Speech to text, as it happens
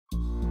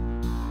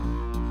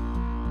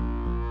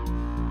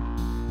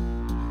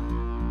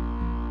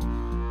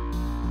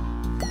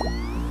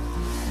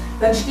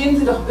Dann stehen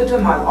Sie doch bitte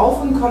mal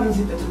auf und kommen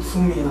Sie bitte zu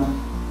mir.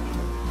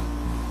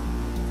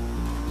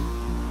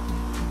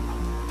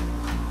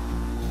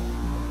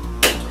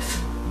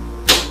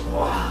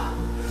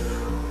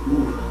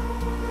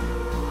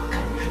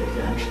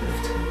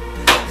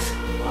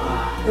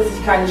 Dass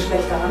ich keine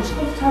schlechte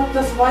Handschrift habe,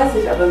 das weiß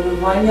ich, aber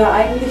wir wollen ja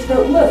eigentlich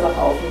der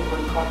Ursache auf den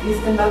Grund kommen, wie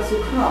es denn dazu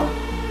kam.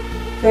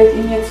 Fällt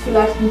Ihnen jetzt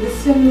vielleicht ein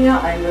bisschen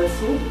mehr ein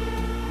dazu?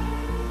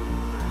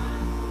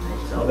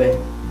 Ich glaube,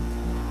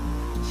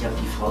 ich habe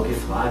die Frau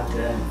gefragt,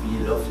 wie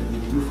die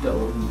Luft da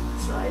oben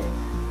sei.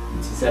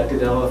 Und sie sagte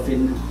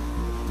daraufhin,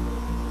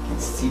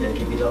 jetzt zieht ein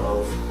Gewitter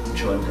auf und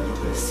schon, dann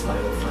wird es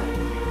Zweimeterfrau.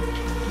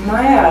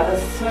 Naja,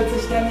 das hört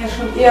sich dann ja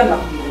schon eher nach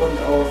dem Grund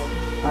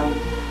an.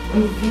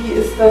 Und wie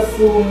ist das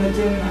so mit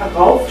dem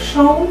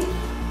Heraufschauen?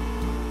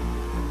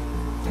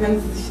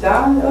 Können Sie sich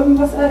da an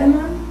irgendwas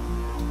erinnern?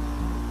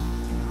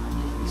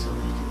 Nicht so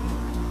richtig.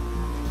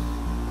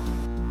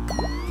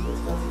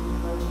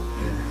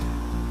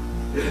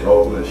 Ich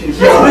auch nicht.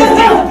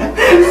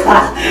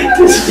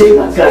 Das steht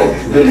noch gar nicht.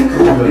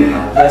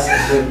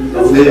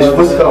 Nee, ich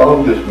wusste auch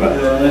nicht mehr.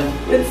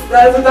 Jetzt,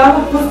 also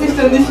damit wusste ich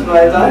dann nicht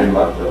weiter. Nee,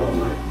 macht er auch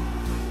nicht.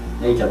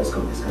 Nee, ich glaube, es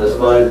kommt jetzt. Das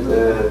war im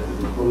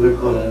Grunde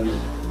genommen.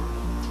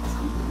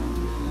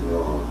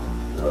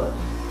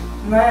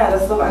 Naja,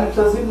 das ist doch eine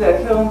plausible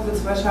Erklärung für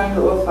zwei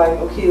schallende Ohrfeigen.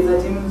 Okay,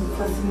 seitdem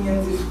faszinieren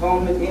Sie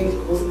Frauen mit ähnlich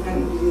großen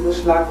Händen wie diese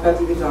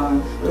schlagfertige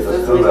Dame. Das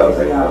ist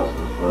richtig, ja.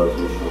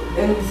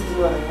 Irgendwie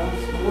so,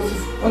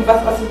 ja. Und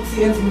was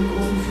assoziieren Sie mit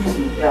großen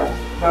Füßen? Ja,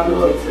 damit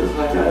geht's jetzt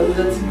weiter. Also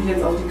setze ich mich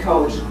jetzt auf die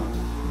Couch.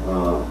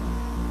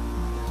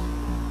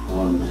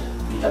 Und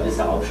ich glaube, das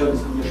Heraufschauen,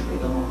 das kommt ja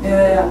später noch.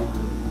 Ja.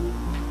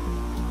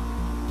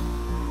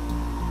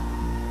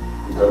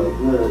 dann,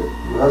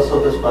 du hast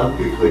doch das Band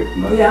gekriegt,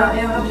 ne? Ja,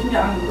 habe ich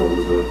mir angeguckt.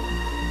 Also,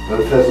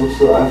 dann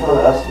versuchst du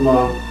einfach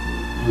erstmal,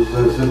 du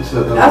sitzt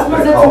ja dann erstmal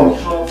auf der setze ich Couch.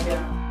 mich drauf, ja.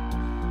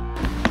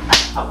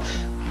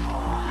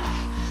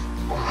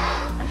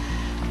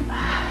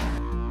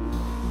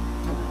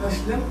 Was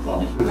schlimm? War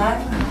nicht.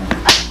 Nein.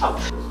 Das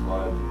war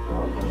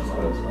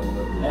ganz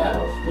andere. Ja,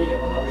 nee,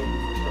 aber da habe ich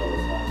nicht verstanden,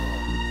 was war.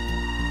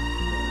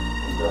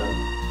 Und dann,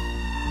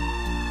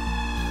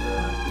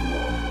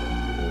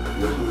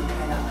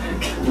 Keine Ahnung.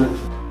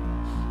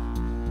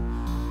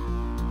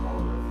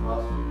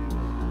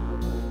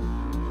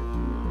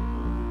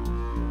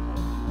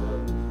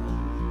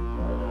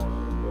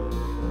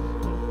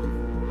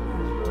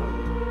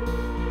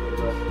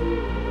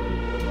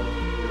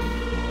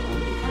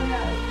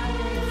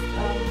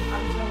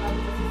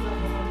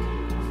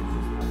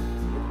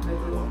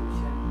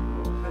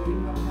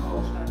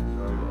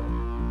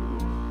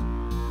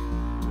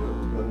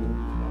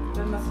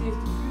 Dann massiere ich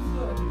die Füße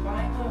und die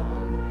Beine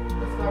und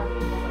das sagt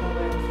mir, was er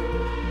dabei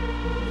erzählt.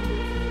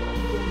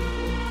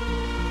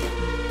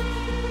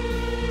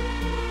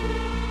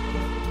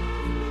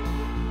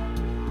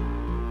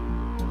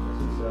 das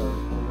ist ja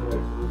einer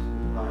der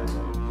größten Preise,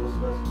 plus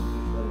was du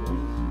dich dann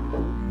umziehst.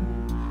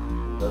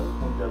 Und dann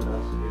kommt ja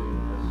das eben,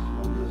 dass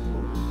man das so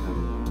ein bisschen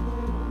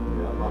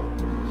mehr macht.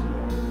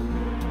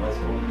 Was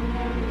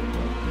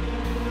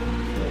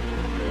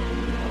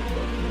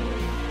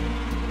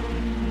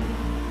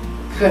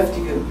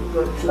Kräftige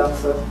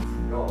Klasse.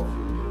 ja, auf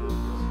jeden Fall.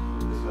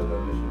 Das ist ja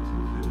dann nicht ins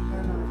Gesicht.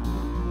 Das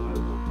ist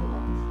auch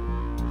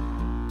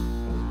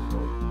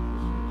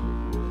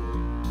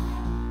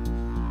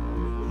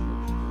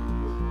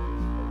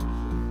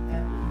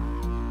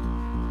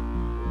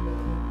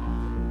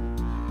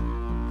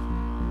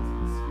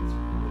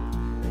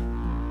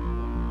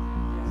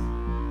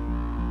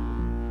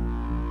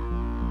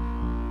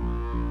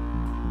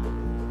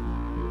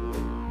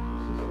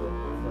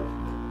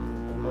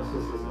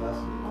das ist das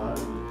erste Mal.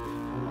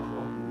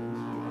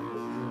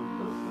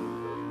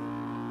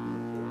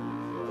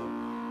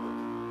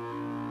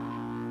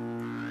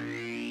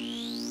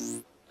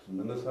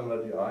 Zumindest haben wir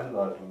die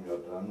Einleitung ja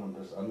dann und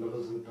das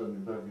andere sind dann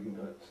überwiegend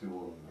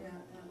Aktionen. Ja.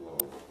 So.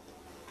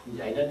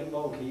 Die Einleitung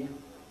war okay.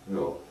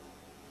 Ja.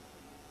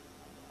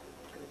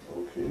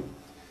 Okay.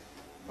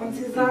 Und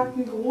Sie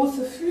sagten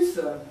große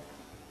Füße.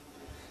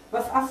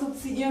 Was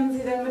assoziieren Sie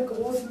denn mit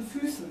großen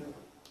Füßen?